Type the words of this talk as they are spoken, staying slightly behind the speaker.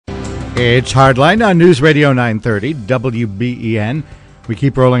It's Hardline on News Radio 930, WBEN. We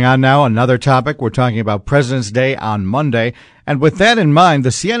keep rolling on now. Another topic. We're talking about President's Day on Monday. And with that in mind,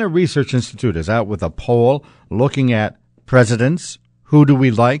 the Siena Research Institute is out with a poll looking at presidents. Who do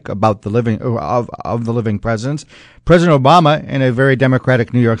we like about the living of the living presidents? President Obama, in a very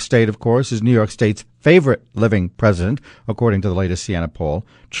democratic New York State, of course, is New York State's favorite living president, according to the latest Siena poll.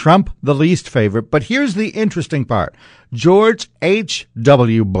 Trump, the least favorite. But here's the interesting part. George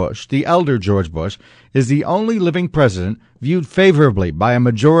H.W. Bush, the elder George Bush, is the only living president viewed favorably by a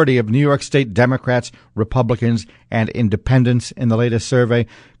majority of New York State Democrats, Republicans, and independents in the latest survey.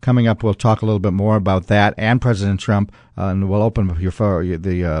 Coming up, we'll talk a little bit more about that and President Trump, and we'll open up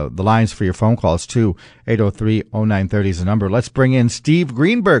the lines for your phone calls, too. 803-0930 is the number. Let's bring in Steve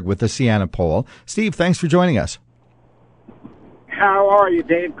Greenberg with the Siena poll. Steve, thanks for joining us. How are you,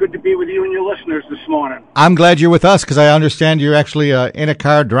 Dave? Good to be with you and your listeners this morning. I'm glad you're with us because I understand you're actually in a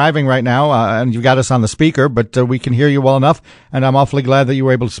car driving right now, and you've got us on the speaker, but we can hear you well enough, and I'm awfully glad that you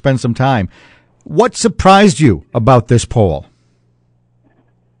were able to spend some time. What surprised you about this poll?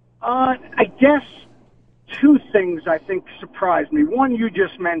 I guess two things I think surprised me. One, you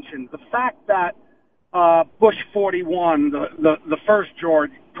just mentioned, the fact that Bush 41, the first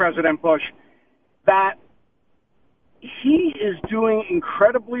George, President Bush, that he is doing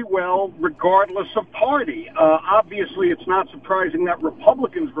incredibly well regardless of party. Obviously, it's not surprising that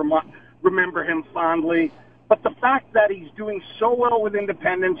Republicans remember him fondly, but the fact that he's doing so well with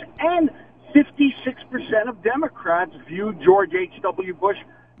independents and 56% of Democrats view George H.W. Bush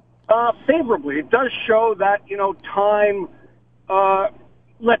favorably. It does show that, time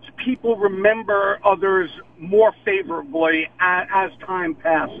lets people remember others more favorably as time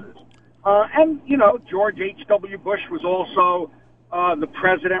passes. And George H.W. Bush was also the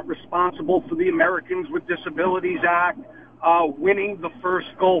president responsible for the Americans with Disabilities Act, winning the first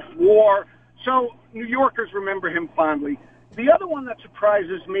Gulf War. So New Yorkers remember him fondly. The other one that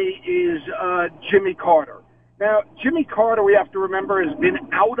surprises me is Jimmy Carter. Now, Jimmy Carter, we have to remember, has been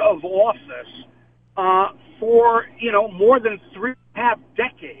out of office for, more than 3.5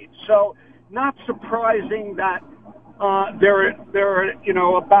 decades. So not surprising that there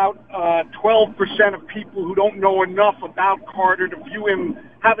are, about 12% of people who don't know enough about Carter to view him,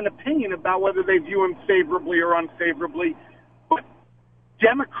 have an opinion about whether they view him favorably or unfavorably. But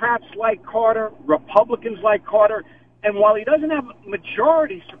Democrats like Carter, Republicans like Carter, and while he doesn't have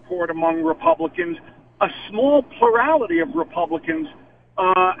majority support among Republicans, a small plurality of Republicans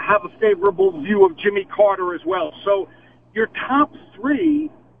have a favorable view of Jimmy Carter as well. So your top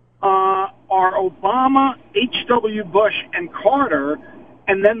three are Obama, H.W. Bush, and Carter,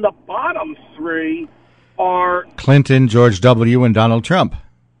 and then the bottom three are Clinton, George W., and Donald Trump.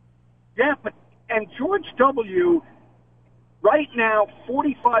 Yeah, and George W., right now,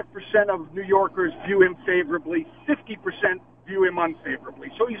 45% of New Yorkers view him favorably, 50% view him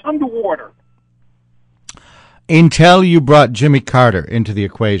unfavorably. So he's underwater. Until you brought Jimmy Carter into the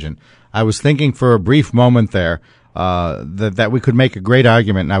equation, I was thinking for a brief moment there that we could make a great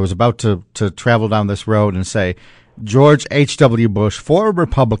argument, and I was about to travel down this road and say George H.W. Bush, for a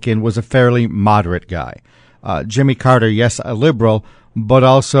Republican, was a fairly moderate guy. Jimmy Carter, yes, a liberal, but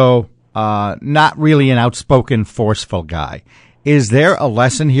also not really an outspoken, forceful guy. Is there a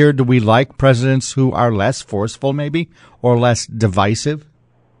lesson here? Do we like presidents who are less forceful, maybe, or less divisive?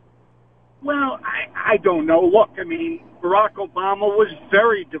 Well, I don't know. Look, Barack Obama was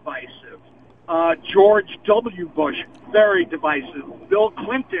very divisive. George W. Bush, very divisive. Bill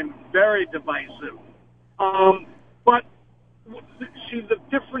Clinton, very divisive. But see, the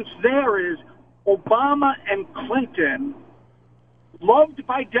difference there is Obama and Clinton, loved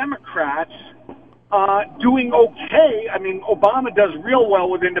by Democrats, doing okay. Obama does real well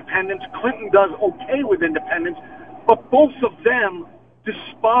with independents. Clinton does okay with independents. But both of them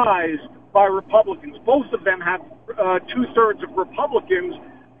despised by Republicans. Both of them have two-thirds of Republicans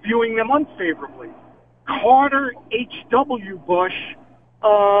viewing them unfavorably. Carter, H.W. Bush,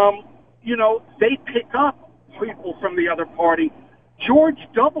 they pick up people from the other party. George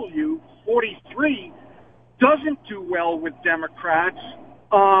W., 43, doesn't do well with Democrats,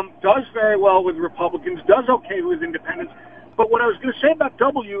 does very well with Republicans, does okay with independents. But what I was going to say about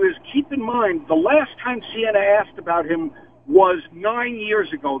W is keep in mind, the last time Siena asked about him was 9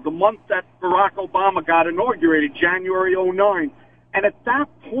 years ago, the month that Barack Obama got inaugurated, January 2009. And at that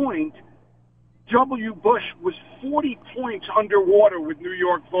point, W. Bush was 40 points underwater with New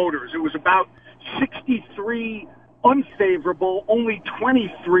York voters. It was about 63 unfavorable, only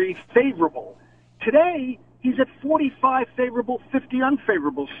 23 favorable. Today, he's at 45 favorable, 50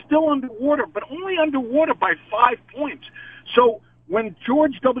 unfavorable, still underwater, but only underwater by 5 points. So When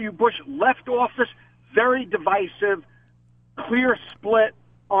George W. Bush left office, very divisive, clear split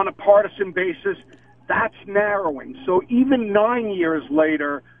on a partisan basis. That's narrowing. So even 9 years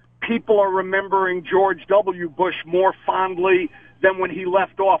later, people are remembering George W. Bush more fondly than when he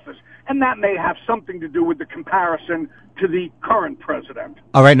left office. And that may have something to do with the comparison to the current president.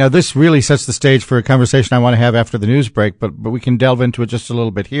 All right, now this really sets the stage for a conversation I want to have after the news break, but we can delve into it just a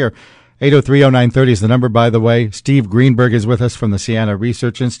little bit here. 803-0930 is the number, by the way. Steve Greenberg is with us from the Siena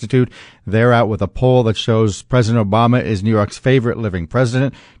Research Institute. They're out with a poll that shows President Obama is New York's favorite living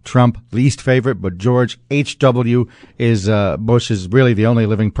president, Trump least favorite, but George H.W. Bush is really the only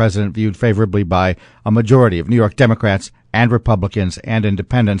living president viewed favorably by a majority of New York Democrats and Republicans and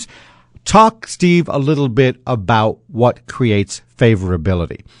independents. Talk, Steve, a little bit about what creates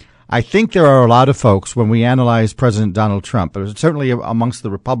favorability. I think there are a lot of folks, when we analyze President Donald Trump, certainly amongst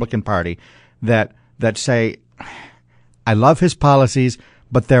the Republican Party, that say, I love his policies,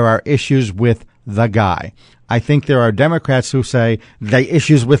 but there are issues with the guy. I think there are Democrats who say the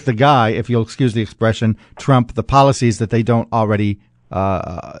issues with the guy, if you'll excuse the expression, trump the policies that they already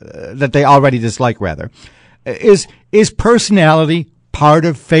dislike, rather. Is personality part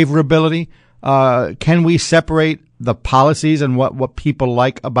of favorability? Can we separate the policies and what people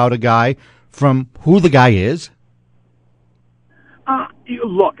like about a guy from who the guy is?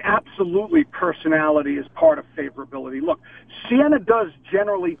 Look, absolutely personality is part of favorability. Look, Siena does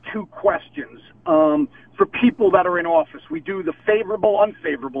generally two questions for people that are in office. We do the favorable,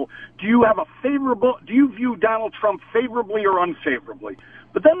 unfavorable. Do you view Donald Trump favorably or unfavorably?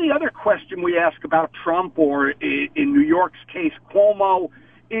 But then the other question we ask about Trump, or in New York's case, Cuomo,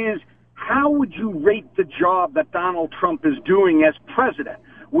 is how would you rate the job that Donald Trump is doing as president?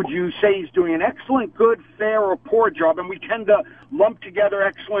 Would you say he's doing an excellent, good, fair, or poor job? And we tend to lump together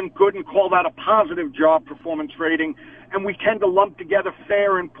excellent, good, and call that a positive job performance rating. And we tend to lump together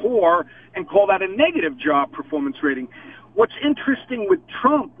fair and poor and call that a negative job performance rating. What's interesting with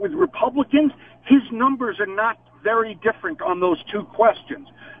Trump, with Republicans, his numbers are not very different on those two questions.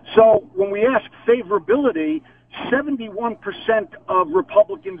 So when we ask favorability, 71% of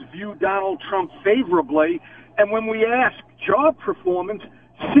Republicans view Donald Trump favorably, and when we ask job performance,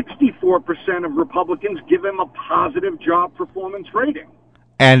 64% of Republicans give him a positive job performance rating.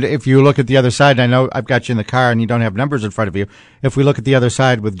 And if you look at the other side, I know I've got you in the car and you don't have numbers in front of you. If we look at the other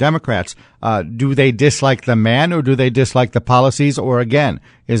side with Democrats, do they dislike the man or do they dislike the policies? Or again,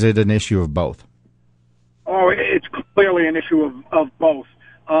 is it an issue of both? Oh, it's clearly an issue of both.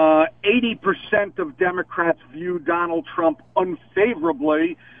 80% of Democrats view Donald Trump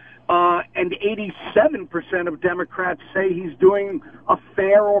unfavorably, and 87% of Democrats say he's doing a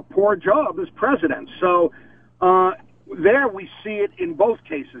fair or poor job as president. So there we see it in both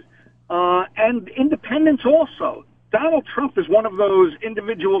cases. And independents also. Donald Trump is one of those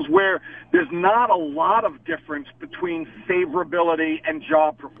individuals where there's not a lot of difference between favorability and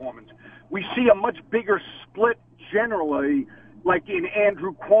job performance. We see a much bigger split generally, like in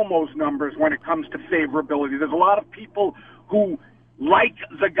Andrew Cuomo's numbers when it comes to favorability. There's a lot of people who like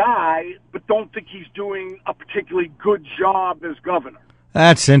the guy but don't think he's doing a particularly good job as governor.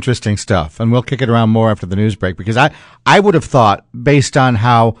 That's interesting stuff, and we'll kick it around more after the news break, because I would have thought, based on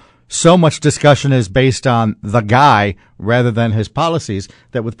how so much discussion is based on the guy rather than his policies,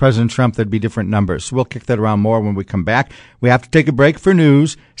 that with President Trump there'd be different numbers. So we'll kick that around more when we come back. We have to take a break for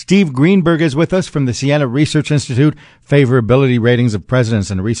news. Steve Greenberg is with us from the Siena Research Institute. Favorability ratings of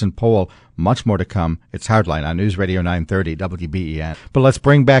presidents in a recent poll. Much more to come. It's Hardline on News Radio 930 WBEN. But let's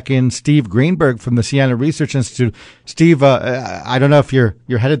bring back in Steve Greenberg from the Siena Research Institute. Steve, I don't know if you're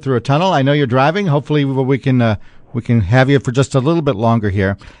headed through a tunnel. I know you're driving. Hopefully we can have you for just a little bit longer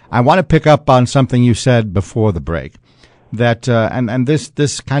here. I want to pick up on something you said before the break, that and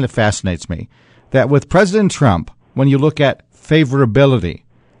this kind of fascinates me, that with President Trump, when you look at favorability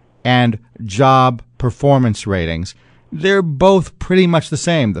and job performance ratings, they're both pretty much the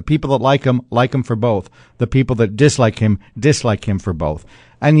same. The people that like him for both. The people that dislike him for both.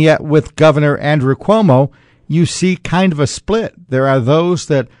 And yet with Governor Andrew Cuomo, you see kind of a split. There are those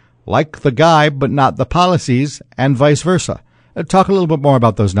that like the guy but not the policies, and vice versa. Talk a little bit more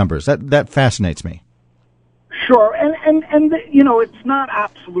about those numbers. That fascinates me. Sure, and you know, it's not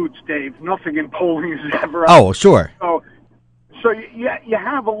absolutes, Dave. Nothing in polling is ever. Oh, sure. So you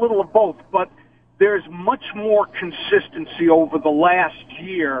have a little of both, but there's much more consistency over the last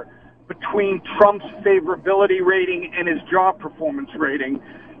year between Trump's favorability rating and his job performance rating.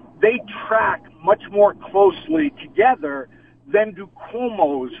 They track much more closely together than do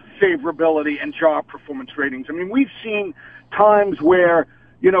Cuomo's favorability and job performance ratings. I mean, we've seen times where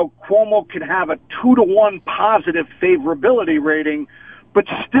Cuomo could have a 2-to-1 positive favorability rating, but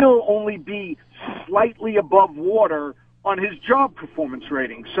still only be slightly above water on his job performance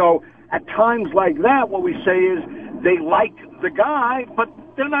rating. So at times like that, what we say is they like the guy, but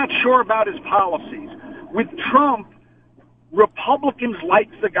they're not sure about his policies. With Trump, Republicans like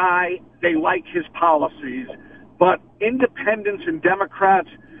the guy, they like his policies, but independents and Democrats,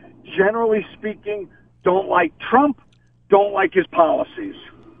 generally speaking, don't like Trump, don't like his policies.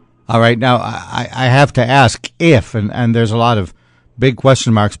 All right. Now, I have to ask if, and there's a lot of big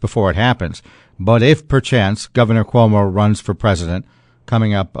question marks before it happens, but if perchance Governor Cuomo runs for president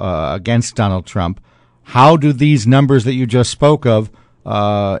coming up against Donald Trump, how do these numbers that you just spoke of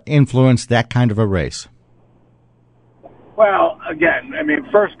influence that kind of a race? Well, again,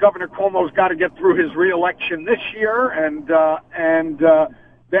 first Governor Cuomo's got to get through his reelection this year, and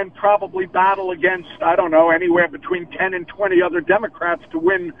then probably battle against, anywhere between 10 and 20 other Democrats to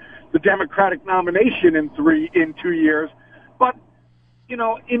win the Democratic nomination in 2 years. But,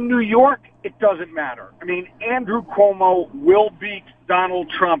 in New York, it doesn't matter. Andrew Cuomo will beat Donald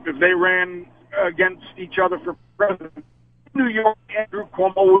Trump if they ran against each other for president. In New York, Andrew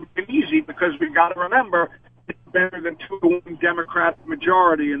Cuomo would be easy because we've got to remember it's better than 2-to-1 Democrat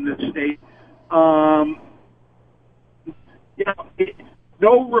majority in this state.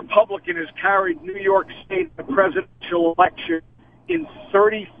 No Republican has carried New York State the presidential election in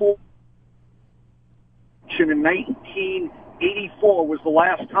 34. In 1984 was the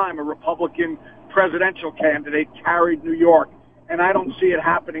last time a Republican presidential candidate carried New York, and I don't see it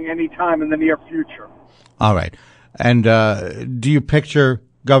happening anytime in the near future. All right. And do you picture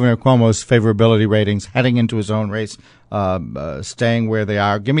Governor Cuomo's favorability ratings heading into his own race, staying where they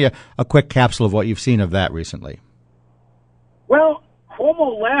are? Give me a quick capsule of what you've seen of that recently. Well,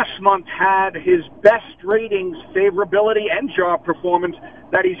 Cuomo last month had his best ratings, favorability, and job performance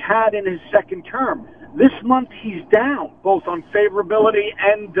that he's had in his second term. This month he's down, both on favorability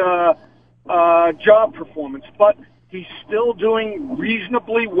and job performance, but he's still doing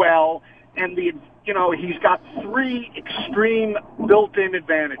reasonably well, and he's got three extreme built-in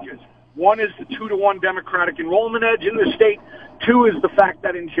advantages. One is the 2-to-1 Democratic enrollment edge in the state. Two is the fact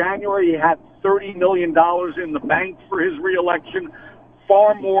that in January he had $30 million in the bank for his reelection,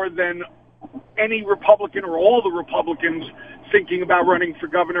 far more than any Republican or all the Republicans thinking about running for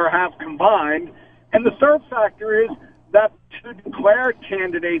governor have combined. And the third factor is that two declared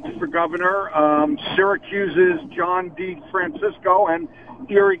candidates for governor, Syracuse's John D. Francisco and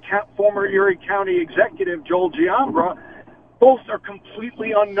former Erie County executive Joel Giambra, both are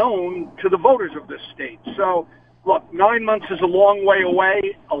completely unknown to the voters of this state. So, look, 9 months is a long way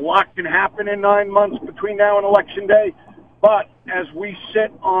away. A lot can happen in 9 months between now and Election Day. But as we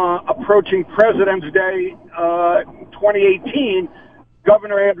sit approaching President's Day 2018,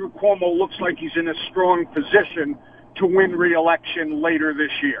 Governor Andrew Cuomo looks like he's in a strong position to win re-election later this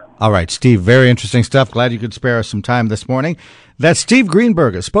year. All right, Steve, very interesting stuff. Glad you could spare us some time this morning. That's Steve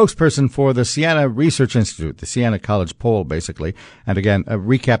Greenberg, a spokesperson for the Siena Research Institute, the Siena College poll, basically. And again,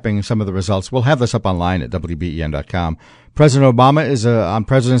 recapping some of the results. We'll have this up online at WBEN.com. President Obama is on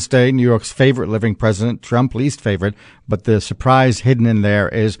President's Day New York's favorite living president, Trump least favorite. But the surprise hidden in there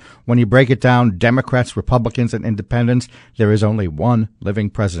is when you break it down, Democrats, Republicans, and independents, there is only one living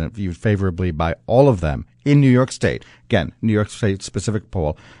president viewed favorably by all of them in New York State. Again, New York State specific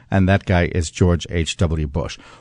poll, and that guy is George H.W. Bush.